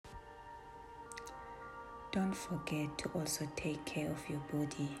Don't forget to also take care of your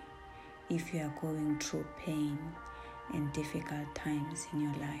body if you are going through pain and difficult times in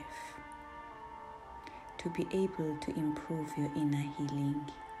your life. To be able to improve your inner healing,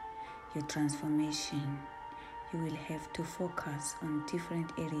 your transformation, you will have to focus on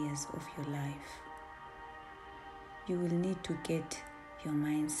different areas of your life. You will need to get your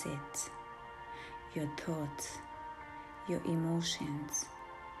mindset, your thoughts, your emotions,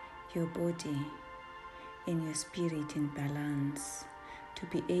 your body, and your spirit in balance to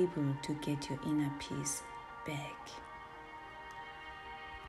be able to get your inner peace back.